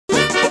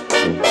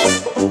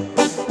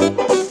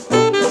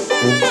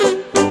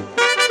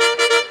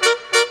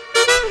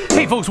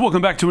folks,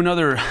 welcome back to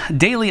another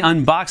daily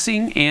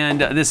unboxing,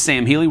 and this is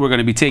Sam Healy. We're going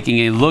to be taking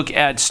a look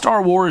at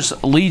Star Wars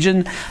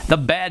Legion, the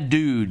bad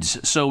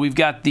dudes. So we've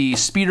got the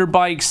speeder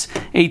bikes,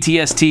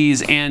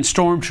 ATSTs, and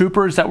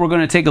stormtroopers that we're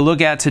going to take a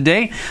look at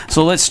today.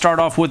 So let's start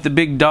off with the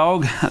big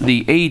dog,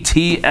 the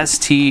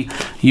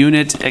ATST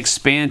unit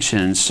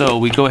expansion. So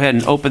we go ahead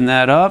and open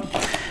that up,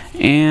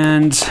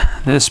 and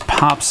this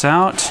pops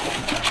out.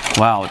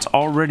 Wow, it's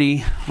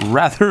already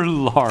rather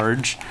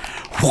large.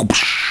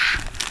 Whoosh.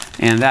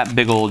 And that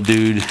big old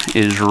dude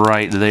is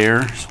right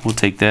there. So we'll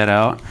take that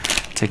out,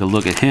 take a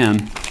look at him,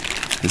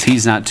 because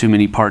he's not too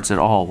many parts at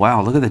all.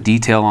 Wow, look at the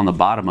detail on the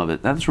bottom of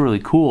it. That's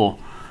really cool.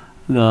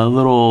 The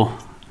little,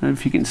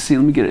 if you can see,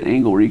 let me get an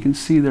angle where you can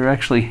see they're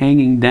actually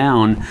hanging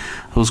down,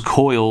 those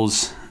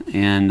coils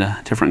and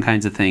different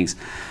kinds of things.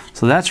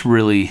 So that's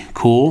really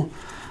cool.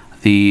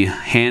 The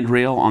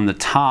handrail on the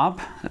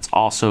top, that's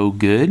also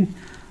good.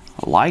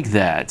 I like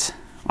that,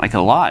 I like it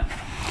a lot.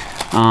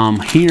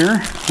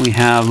 Here we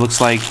have,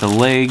 looks like the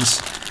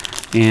legs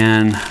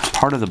and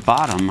part of the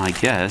bottom, I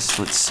guess.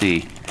 Let's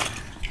see.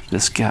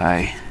 This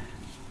guy.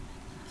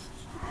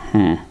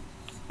 I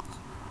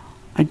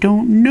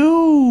don't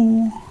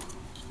know.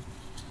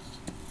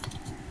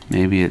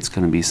 Maybe it's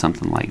going to be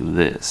something like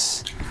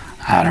this.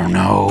 I don't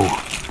know.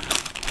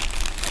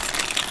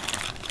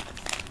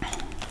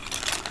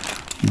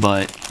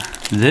 But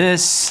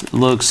this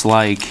looks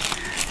like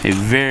a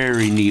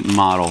very neat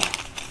model.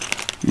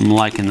 I'm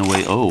liking the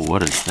way, oh,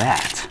 what is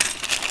that?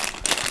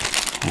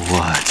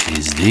 What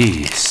is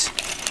this?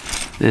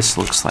 This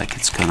looks like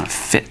it's gonna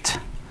fit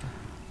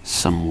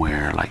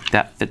somewhere, like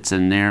that fits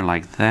in there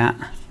like that.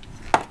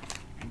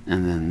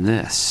 And then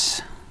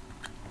this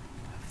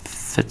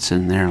fits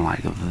in there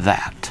like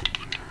that.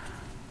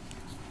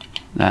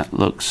 That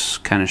looks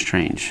kind of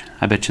strange.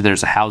 I bet you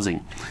there's a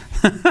housing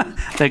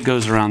that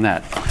goes around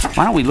that.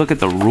 Why don't we look at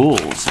the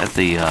rules at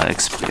the,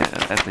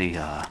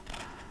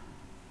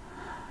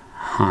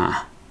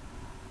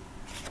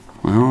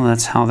 well,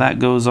 that's how that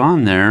goes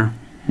on there.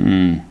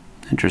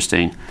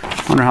 Interesting.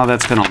 Wonder how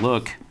that's going to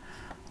look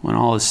when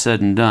all is said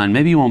and done.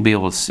 Maybe you won't be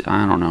able to see.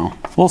 I don't know.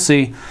 We'll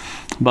see.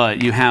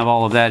 But you have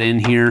all of that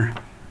in here.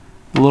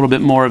 A little bit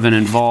more of an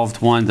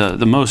involved one.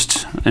 The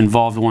most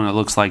involved one it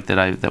looks like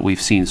that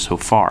we've seen so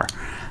far.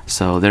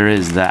 So there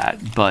is that.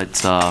 But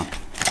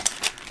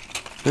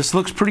this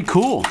looks pretty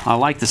cool. I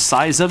like the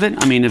size of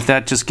it. I mean, if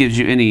that just gives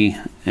you any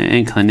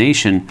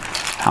inclination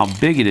how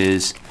big it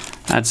is,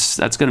 that's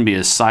going to be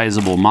a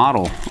sizable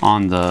model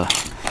on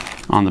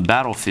the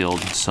battlefield,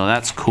 so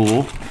that's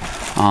cool.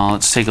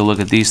 Let's take a look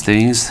at these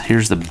things.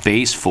 Here's the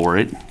base for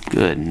it.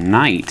 Good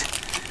night.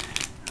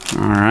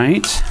 All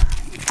right,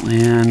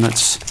 and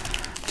let's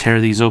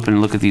tear these open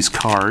and look at these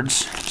cards.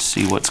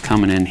 See what's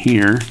coming in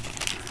here.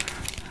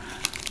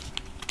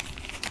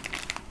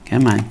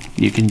 Come on,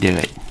 you can do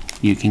it.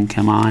 You can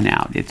come on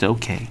out. It's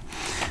okay.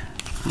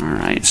 All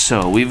right,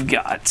 so we've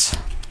got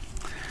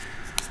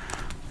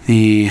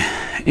the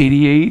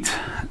 88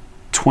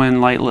 twin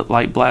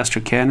light blaster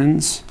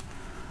cannons,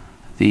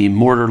 the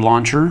mortar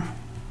launcher,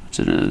 which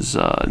is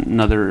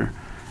another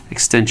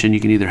extension. You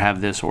can either have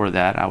this or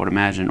that, I would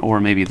imagine, or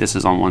maybe this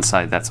is on one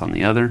side, that's on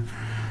the other.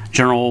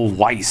 General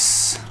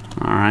Weiss,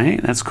 all right,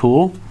 that's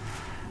cool.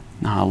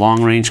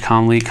 Long range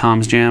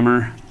comms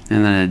jammer,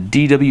 and then a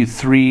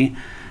DW3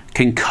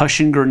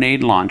 concussion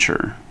grenade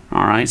launcher.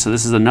 All right, so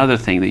this is another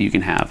thing that you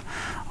can have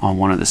on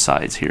one of the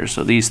sides here.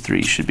 So these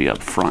three should be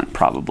up front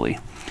probably.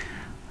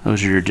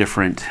 Those are your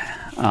different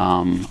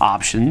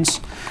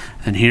options.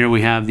 And here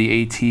we have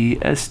the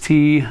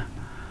ATST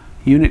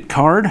unit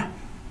card.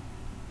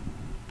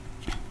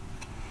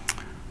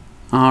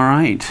 All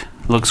right,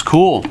 looks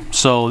cool.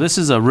 So this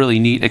is a really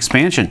neat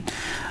expansion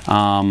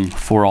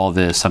for all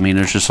this. I mean,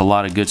 there's just a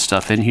lot of good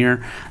stuff in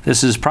here.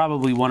 This is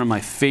probably one of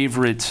my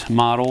favorite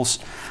models.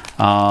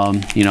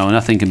 You know,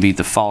 nothing can beat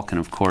the Falcon,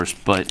 of course,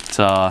 but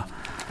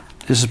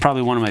this is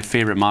probably one of my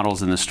favorite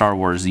models in the Star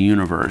Wars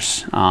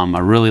universe. I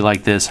really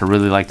like this. I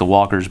really like the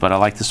walkers, but I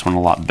like this one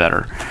a lot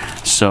better.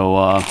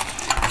 So,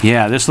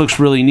 yeah, this looks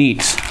really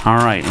neat. All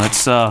right,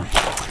 let's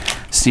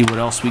see what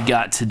else we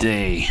got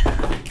today.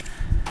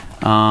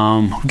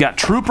 We got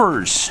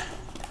troopers,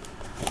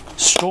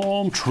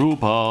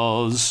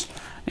 stormtroopers,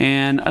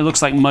 and it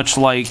looks like much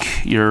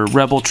like your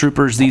rebel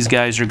troopers, these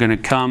guys are going to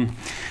come,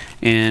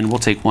 and we'll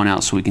take one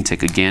out so we can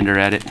take a gander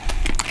at it.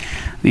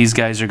 These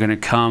guys are going to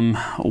come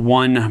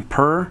one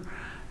per,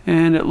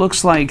 and it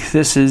looks like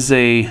this is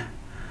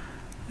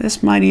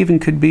this might even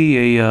could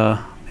be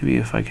a, maybe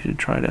if I could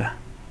try to,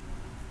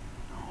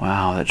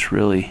 wow, that's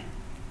really,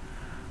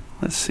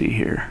 let's see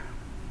here.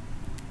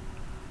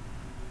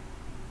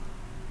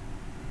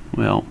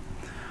 Well,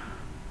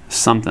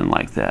 something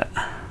like that.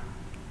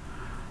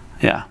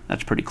 Yeah,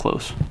 that's pretty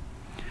close.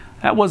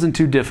 That wasn't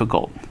too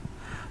difficult.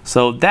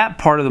 So that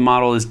part of the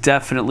model is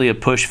definitely a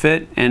push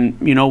fit, and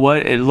you know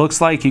what, it looks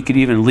like you could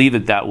even leave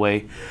it that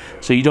way,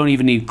 so you don't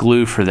even need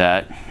glue for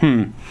that.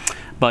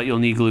 But you'll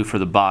need glue for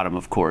the bottom,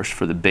 of course,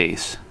 for the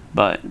base.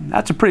 But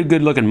that's a pretty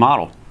good looking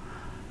model.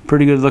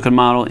 Pretty good looking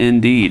model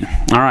indeed.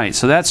 All right,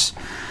 so that's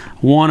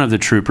one of the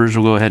troopers.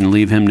 We'll go ahead and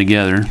leave him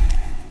together.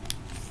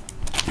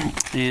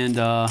 And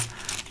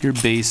your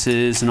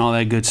bases and all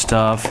that good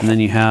stuff. And then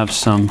you have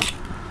some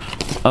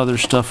other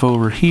stuff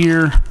over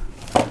here,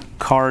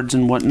 cards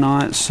and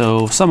whatnot.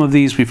 So some of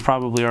these we've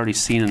probably already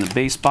seen in the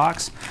base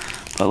box,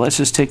 but let's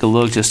just take a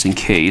look just in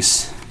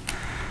case.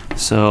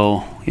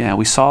 So yeah,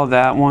 we saw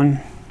that one.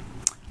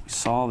 We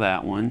saw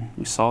that one.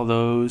 We saw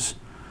those.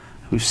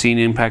 We've seen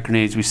impact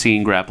grenades. We've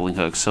seen grappling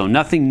hooks. So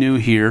nothing new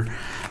here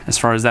as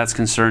far as that's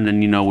concerned.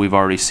 And you know, we've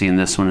already seen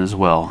this one as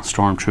well.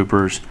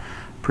 Stormtroopers,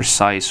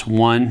 precise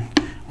 1.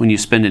 When you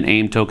spend an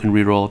aim token,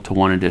 reroll up to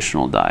 1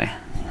 additional die.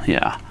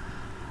 Yeah.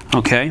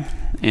 Okay.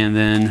 And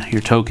then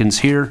your tokens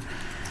here.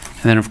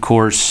 And then of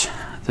course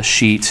the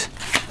sheet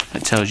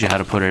that tells you how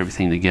to put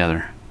everything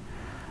together.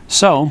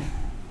 So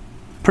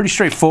pretty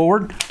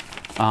straightforward.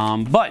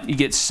 But you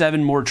get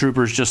 7 more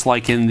troopers, just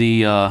like in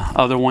the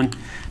other one.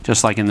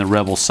 Just like in the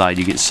Rebel side,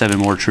 you get 7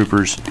 more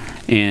troopers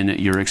in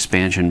your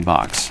expansion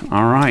box.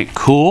 All right,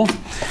 cool.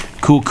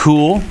 Cool,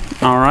 cool.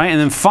 All right, and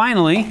then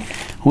finally,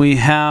 we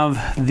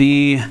have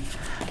the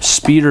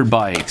speeder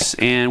bikes.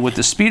 And with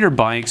the speeder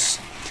bikes,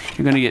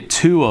 you're going to get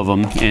 2 of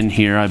them in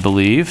here, I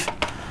believe.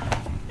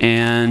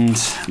 And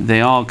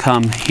they all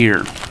come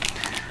here.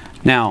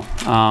 Now,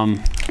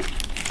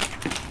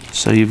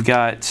 so you've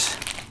got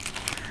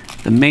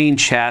the main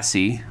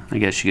chassis, I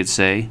guess you could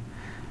say,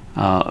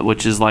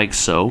 which is like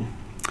so.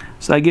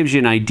 So that gives you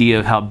an idea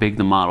of how big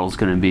the model is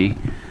going to be.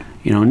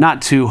 You know,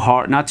 not too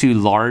hard, not too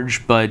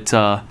large, but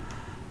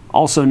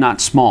also not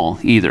small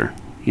either.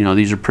 You know,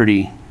 these are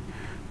pretty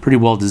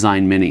well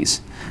designed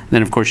minis. And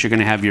then of course you're going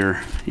to have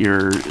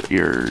your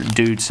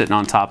dude sitting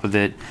on top of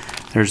it.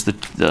 There's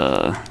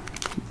the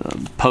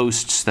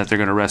posts that they're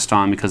going to rest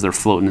on because they're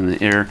floating in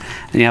the air.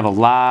 And you have a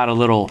lot of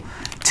little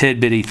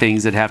tidbitty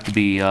things that have to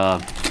be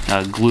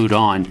glued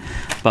on.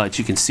 But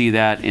you can see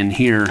that in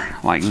here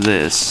like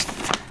this.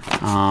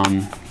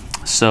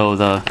 So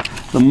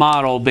the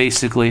model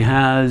basically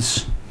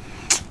has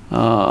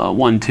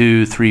 1,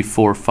 2, 3,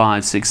 4,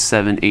 5, 6,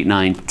 7, 8,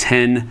 9,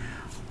 10,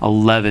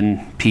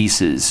 11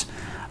 pieces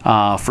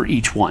for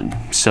each one.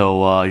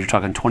 So you're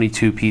talking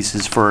 22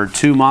 pieces for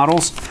 2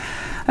 models.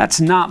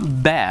 That's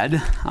not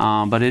bad,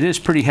 but it is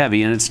pretty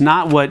heavy, and it's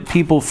not what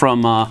people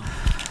from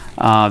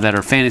that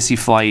are Fantasy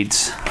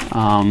Flight.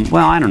 Well,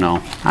 I don't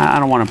know. I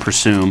don't want to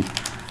presume.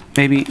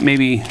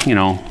 Maybe you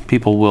know,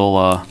 people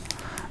will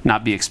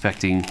not be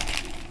expecting.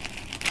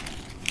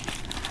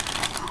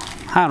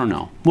 I don't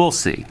know. We'll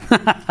see.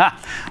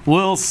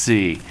 We'll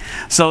see.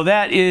 So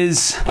that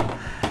is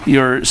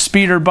your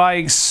speeder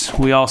bikes.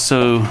 We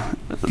also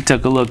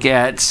took a look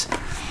at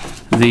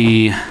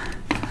the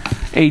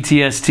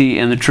ATST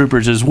and the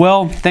troopers as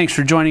well. Thanks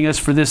for joining us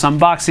for this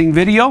unboxing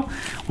video.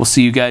 We'll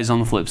see you guys on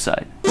the flip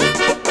side.